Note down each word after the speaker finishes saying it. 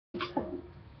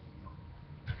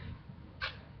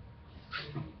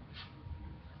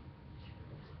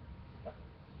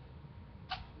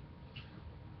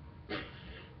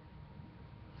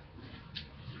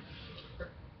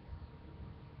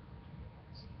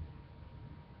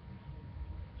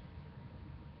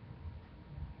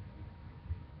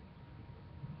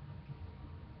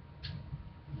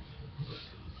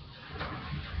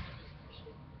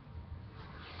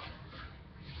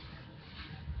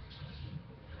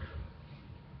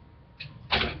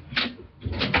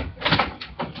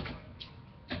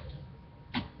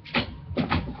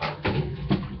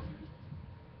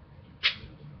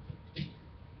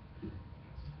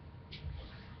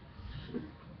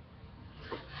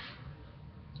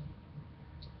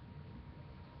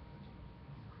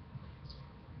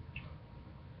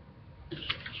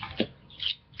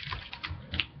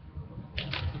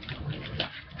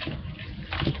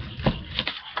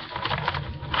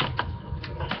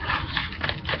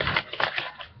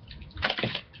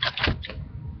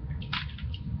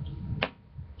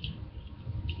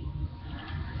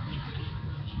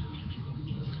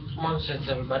Since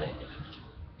everybody.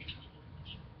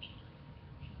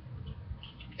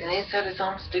 And he's had his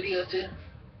own studio too.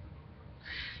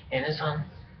 And his home.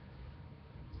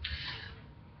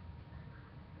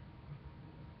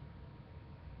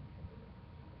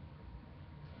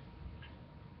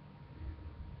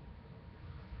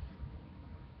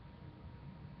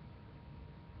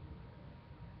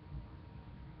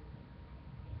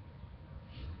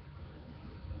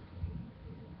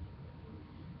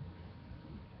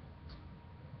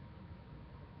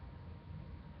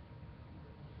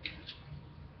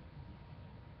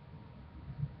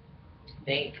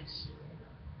 Days.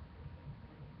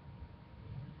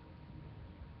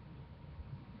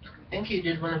 I think he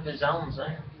did one of his albums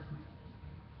there.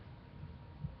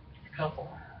 A couple.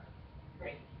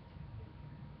 Right.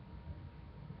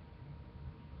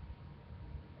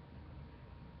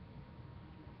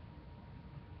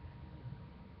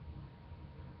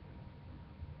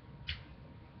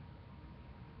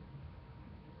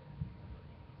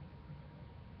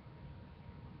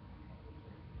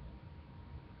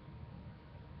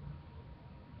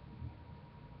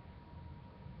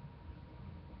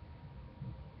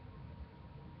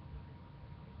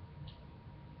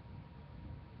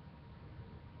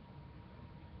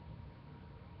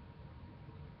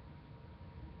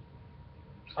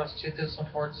 Plus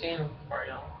 2014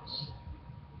 Mario albums.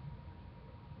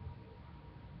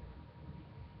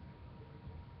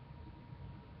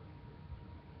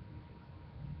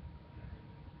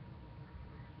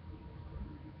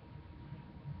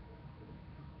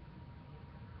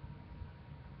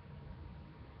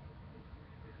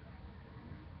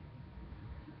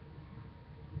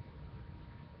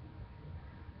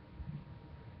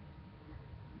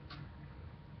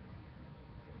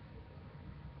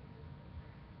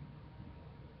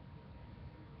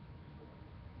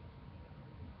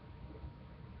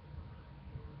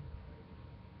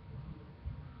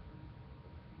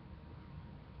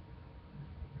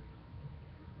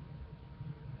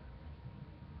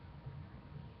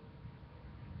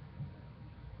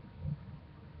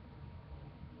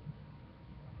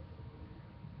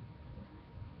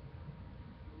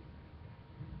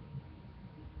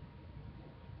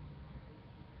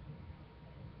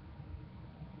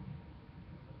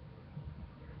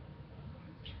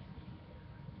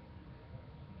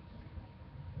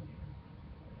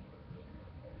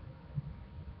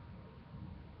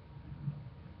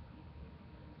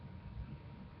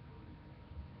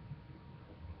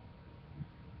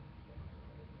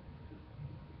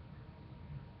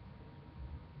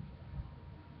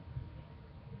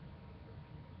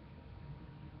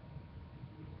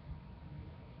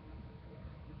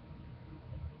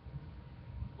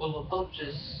 Well, the Pope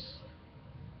just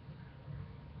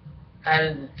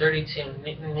added 32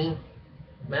 new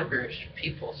members,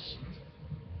 peoples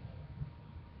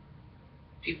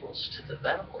to the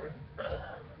battle.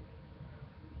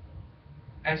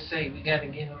 I say we gotta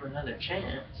give him another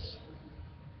chance.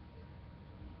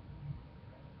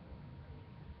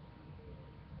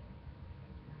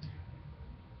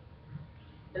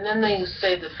 And then they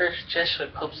say the first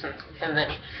Jesuit popes, and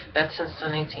then that's since the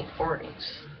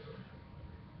 1940s.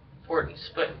 40s,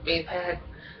 but we've had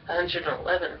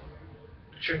 111,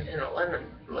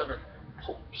 11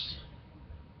 popes.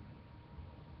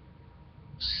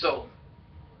 So,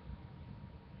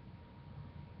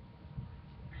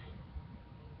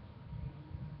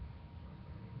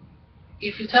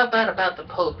 if you talk bad about the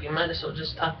Pope, you might as well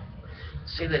just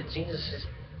say that Jesus is,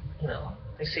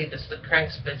 they say that's the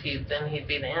Christ, but then he'd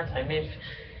be the anti. Maybe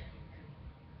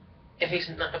if he's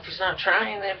not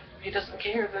trying, if he doesn't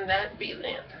care, then that'd be the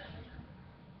anti.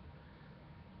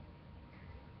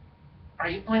 Are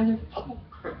you blaming the Pope?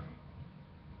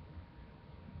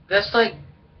 That's like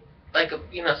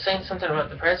saying something about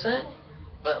the president,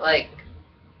 but I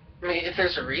mean, if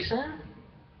there's a reason,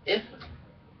 if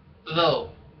though,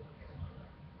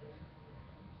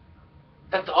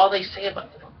 that's all they say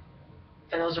about them,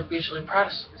 and those are usually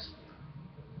Protestants.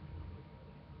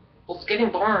 Well, it's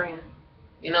getting boring.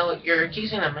 You're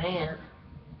accusing a man.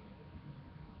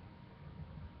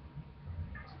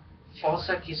 False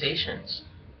accusations.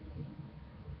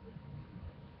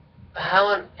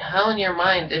 How in your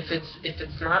mind, if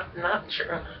it's not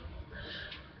true,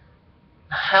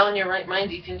 how in your right mind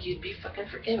do you think you'd be fucking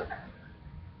forgiven?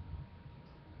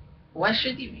 Why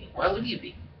should you be? Why would you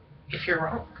be? If you're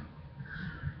wrong.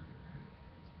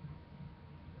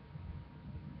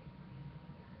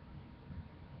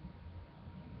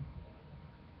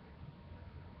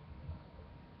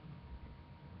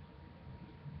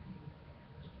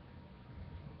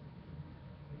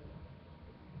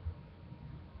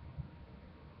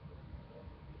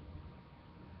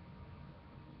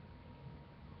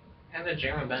 had a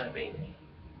dream about a baby.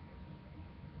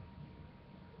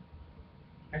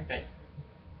 Okay.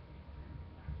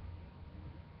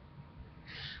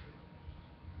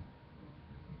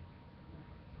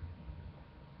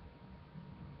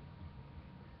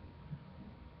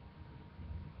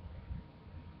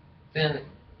 Then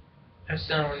I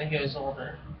saw him when he was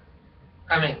older.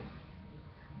 I mean,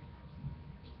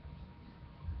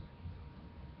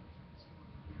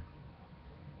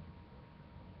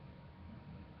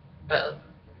 about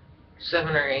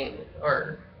 7 or 8,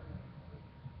 or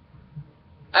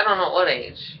I don't know what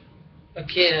age. A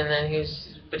kid, and then he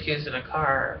was in a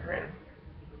car, and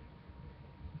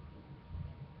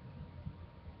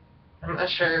I'm not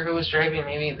sure who was driving.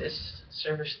 Maybe this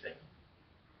service thing.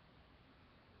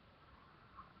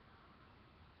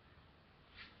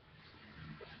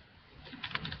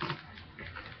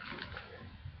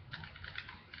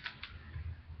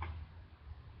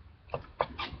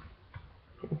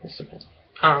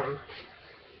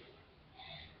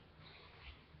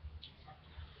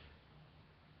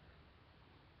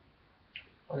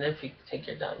 What if you take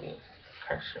your dog in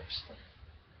car service thing?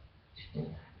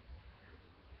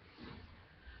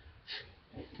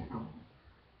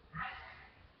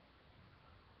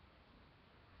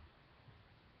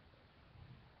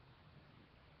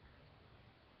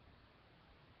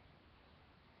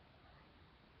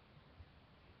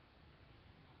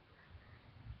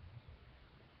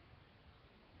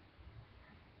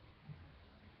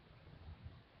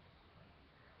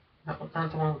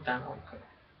 Not the one with that one,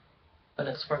 but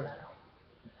it's for that.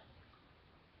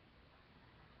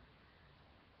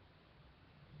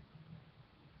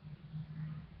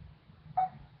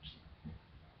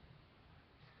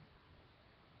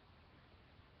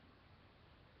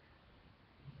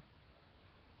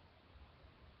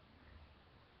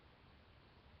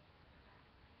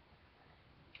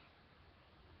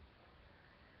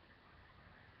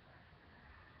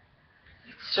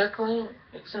 It's circling.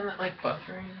 Isn't it like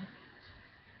buffering?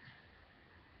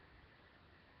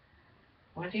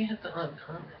 Why do you have to leave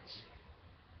comments?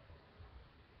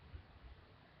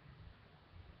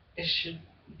 It should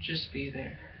just be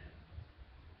there.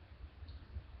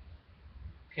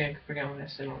 Okay, I forgot what I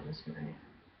said on this menu.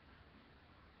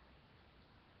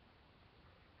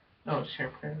 Oh,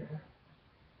 share preview.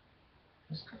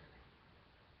 Let's go.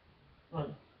 Oh. You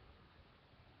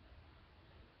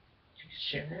can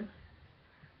share it.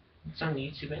 It's on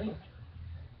YouTube anyway.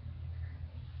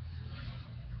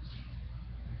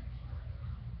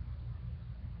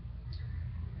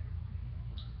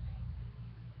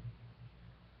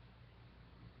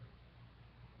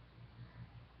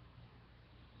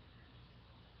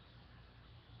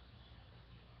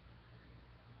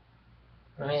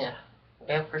 Oh yeah,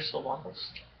 we have crystal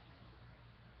balls.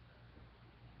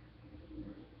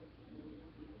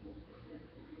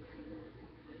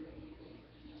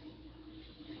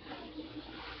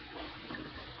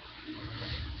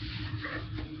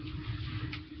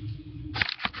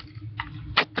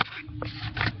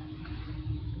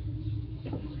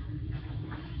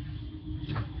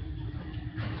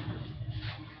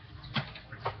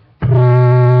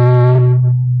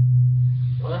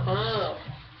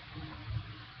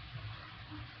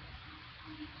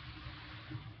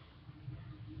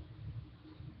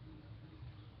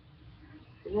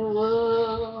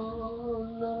 Whoa.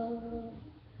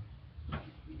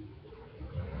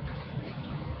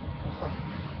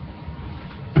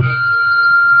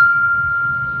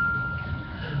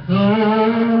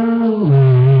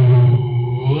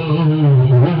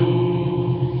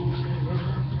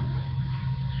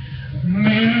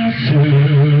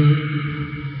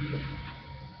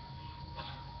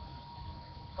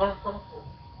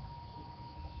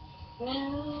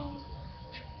 Whoa.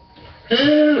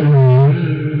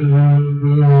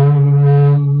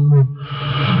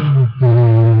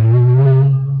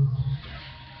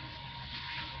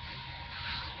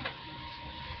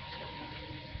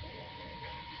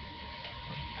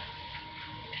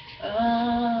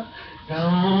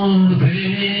 Don't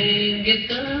bring it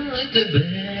down like the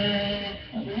bed.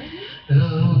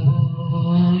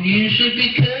 Oh, you should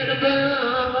be cared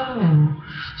about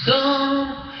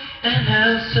some and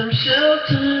have some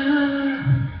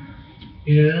shelter.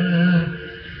 Yeah,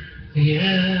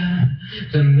 yeah,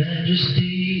 the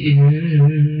majesty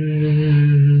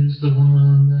is the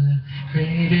one that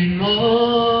created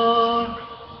more.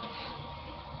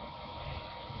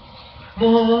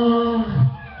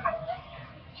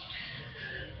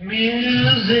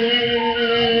 Music.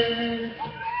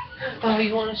 Oh,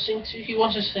 you want to sing too? He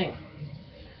wants to sing.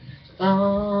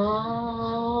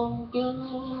 Oh,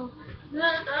 go.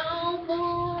 Oh, go.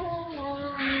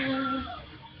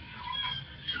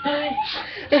 Hey.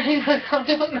 And he's like, I'm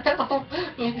doing it now.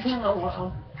 He's doing it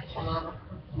well. Hold on.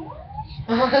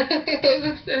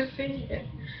 Just to see it.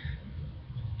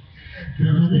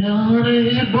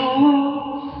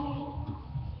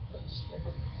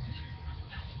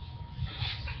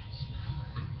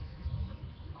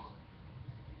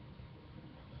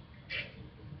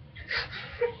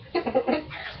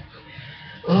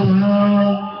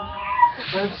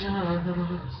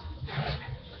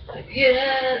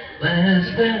 Yeah,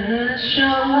 let's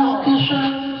show.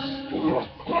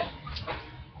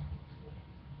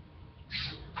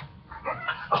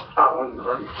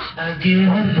 I give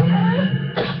up.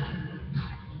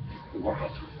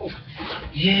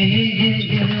 Yeah.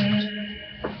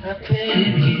 I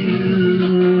pick you.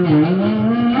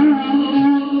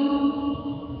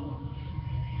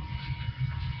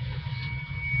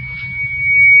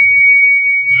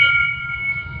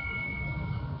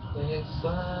 Yes, I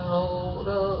hold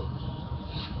up.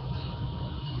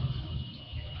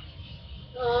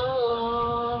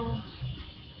 Oh,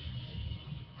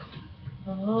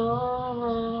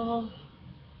 oh.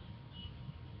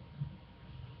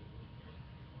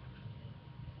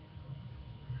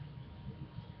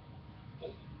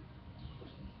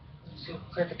 Let's see,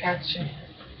 where the catch.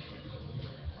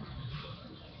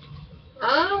 I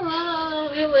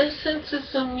love you. Listen to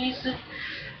some music.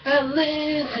 I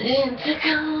listen to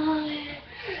God.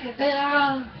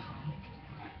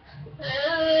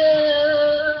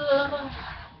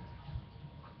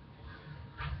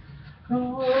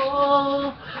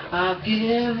 Oh, I've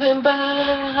given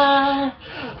back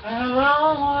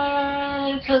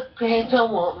our words. Look great, I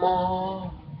want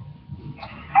more.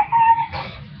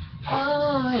 I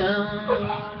am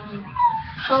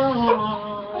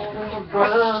oh,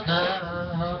 brother.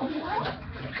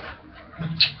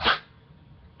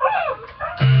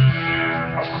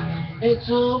 It's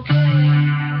okay.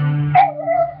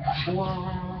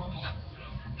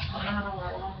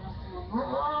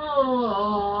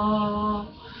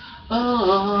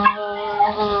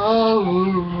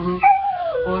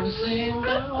 Wanna sing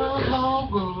the whole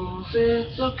blues?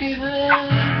 It's okay then.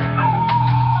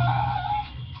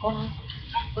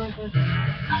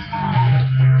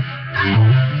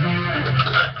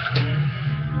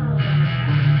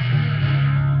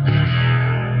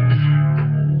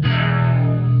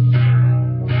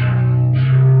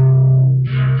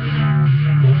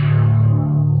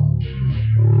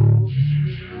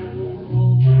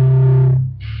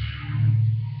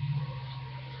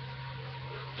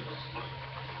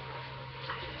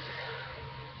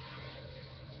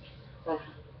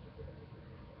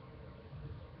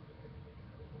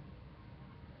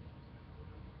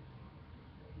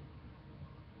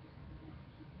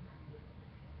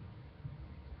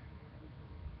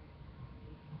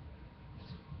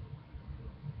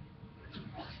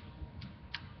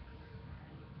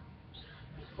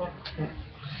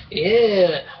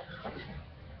 Yeah.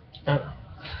 Oh.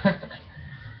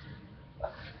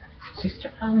 She's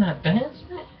trying that dance,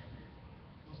 man.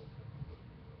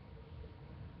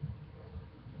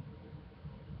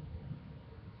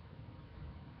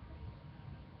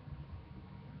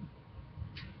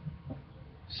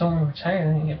 Someone retired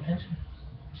and didn't get pension.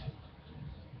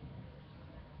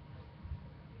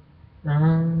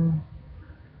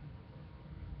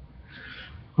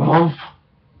 Oh.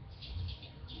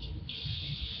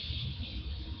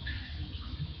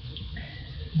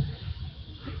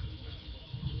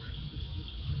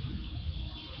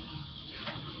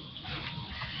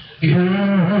 Yeah.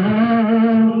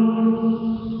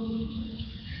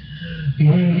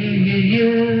 With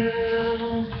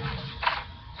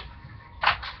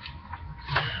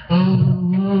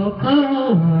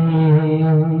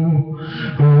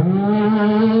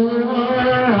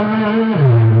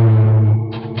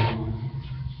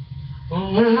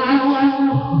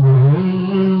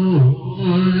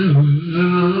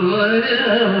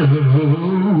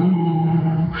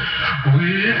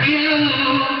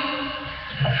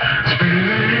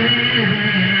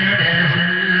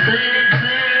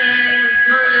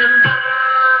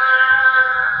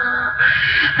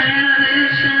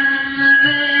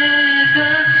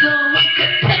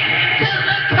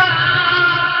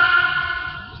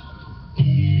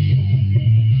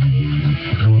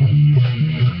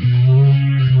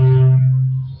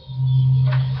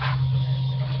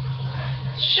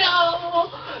show,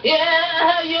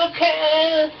 yeah, you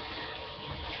can.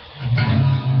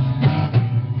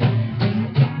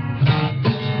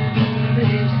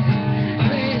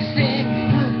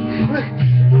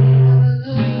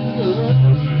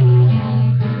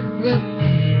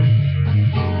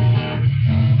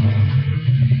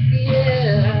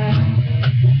 Yeah,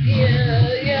 yeah,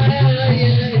 yeah,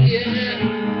 yeah,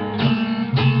 yeah.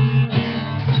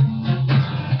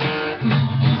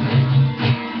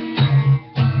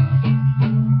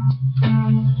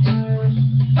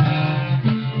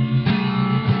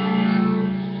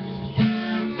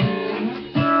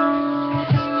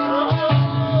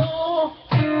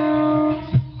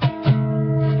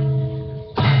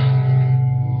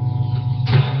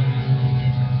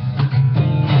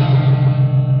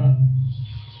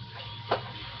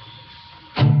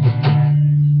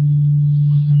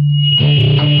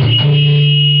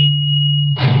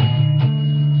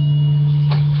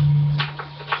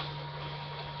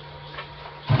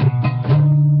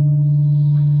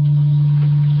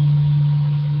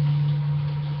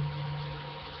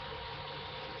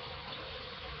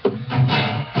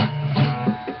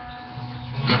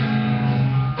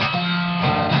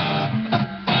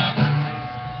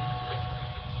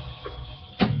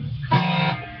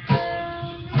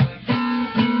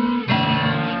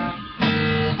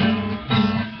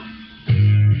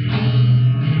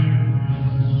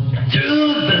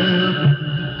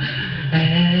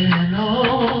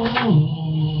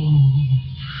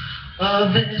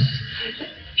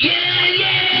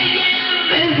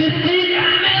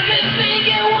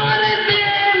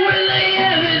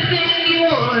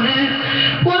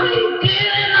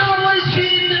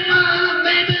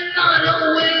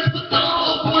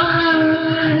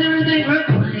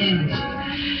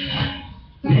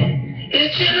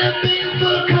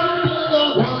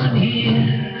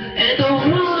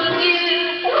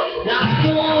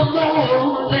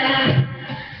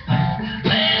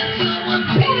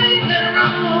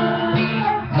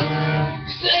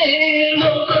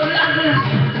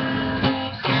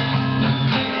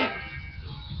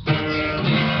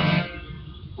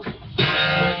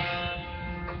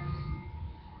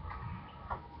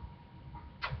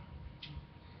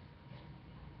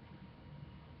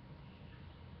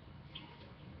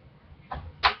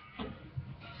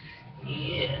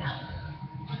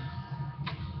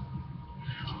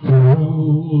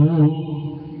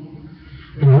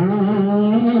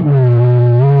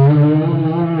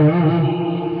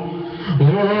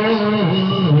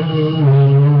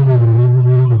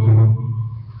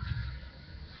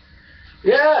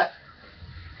 Yeah.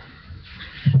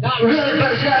 Not really,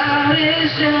 but shouting,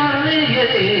 shouting,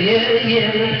 yeah, yeah,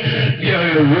 yeah, yeah.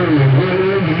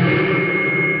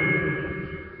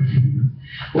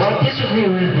 Well, I disagree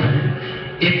with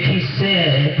if he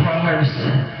said Proverbs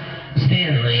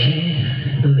Stanley,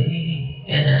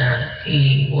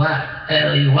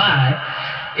 L-E-Y,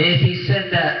 if he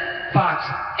said that Fox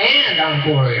and Ankh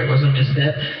Warrior was a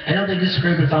misstep. I know they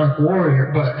disagree with Ankh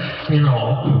Warrior, but, you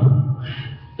know,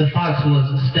 the Fox was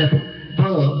a step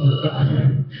above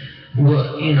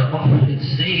what, you know, it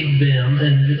saved them,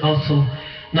 and also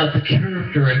not the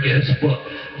character, I guess, but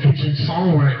vision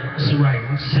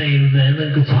songwriting saved them,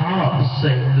 and guitar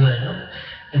saved them,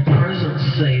 and presence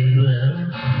saved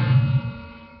them.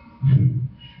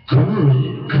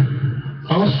 Courage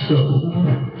also,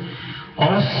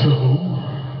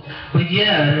 but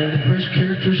yeah, I mean, the first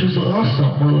characters was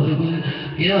awesome. Well,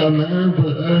 yeah, man,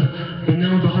 but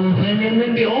now the whole thing,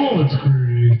 maybe all of it's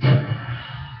great.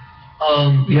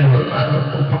 Yeah,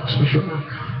 Fox for sure.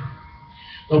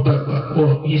 Oh, but,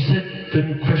 well, you said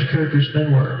the first characters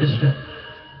then were, isn't it?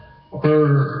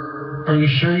 Or, are you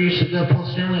sure you said that, Paul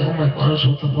Stanley? Oh my gosh,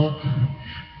 what the fuck?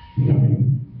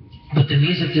 But the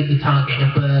music did the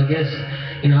talking, but I guess,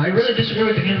 you know, I really disagree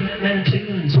with the Men 2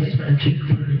 and Spaceman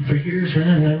 2 for years,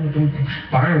 man. I've been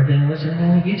buying everything, listening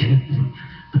to YouTube.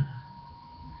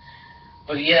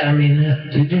 But yeah, I mean,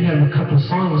 they do have a couple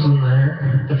songs in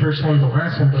there. The first one, the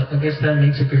last one, but I guess that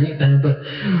makes it great then. But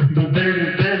better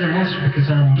than most because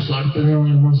I'm sucked, but they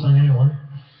only have one song anyway.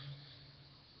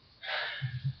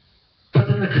 But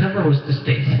then the cover was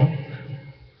distasteful.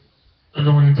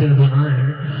 The one in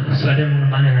 2009, so I didn't want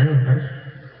to buy it anywhere.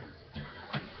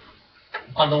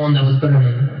 On the one that was better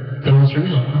than the most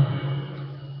recent one.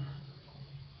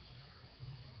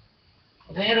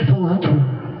 They had a full intro.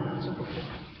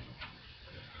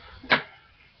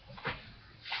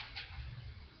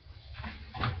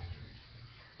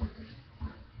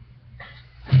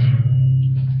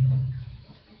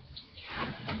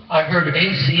 I heard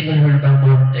Ace even heard about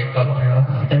Modern Day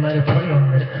Delilah. They might have played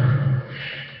on it.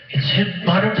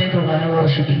 Modern Day Delilah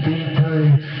should be being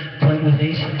played with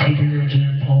Ace and Peter and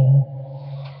Jim Paul.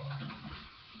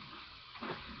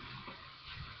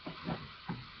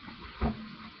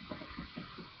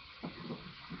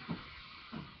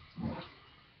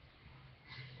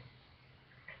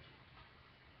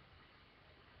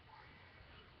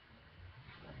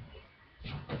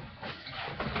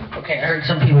 Okay, I heard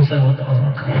some people say, what the fuck?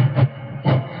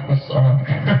 What's wrong?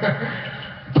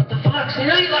 But the Fox, you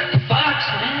know you like the Fox,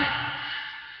 man.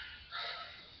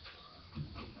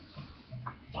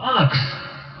 Fox.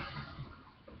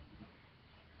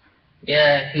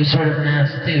 Yeah, he was sort of an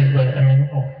ass too, but I mean,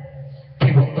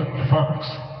 people like the Fox.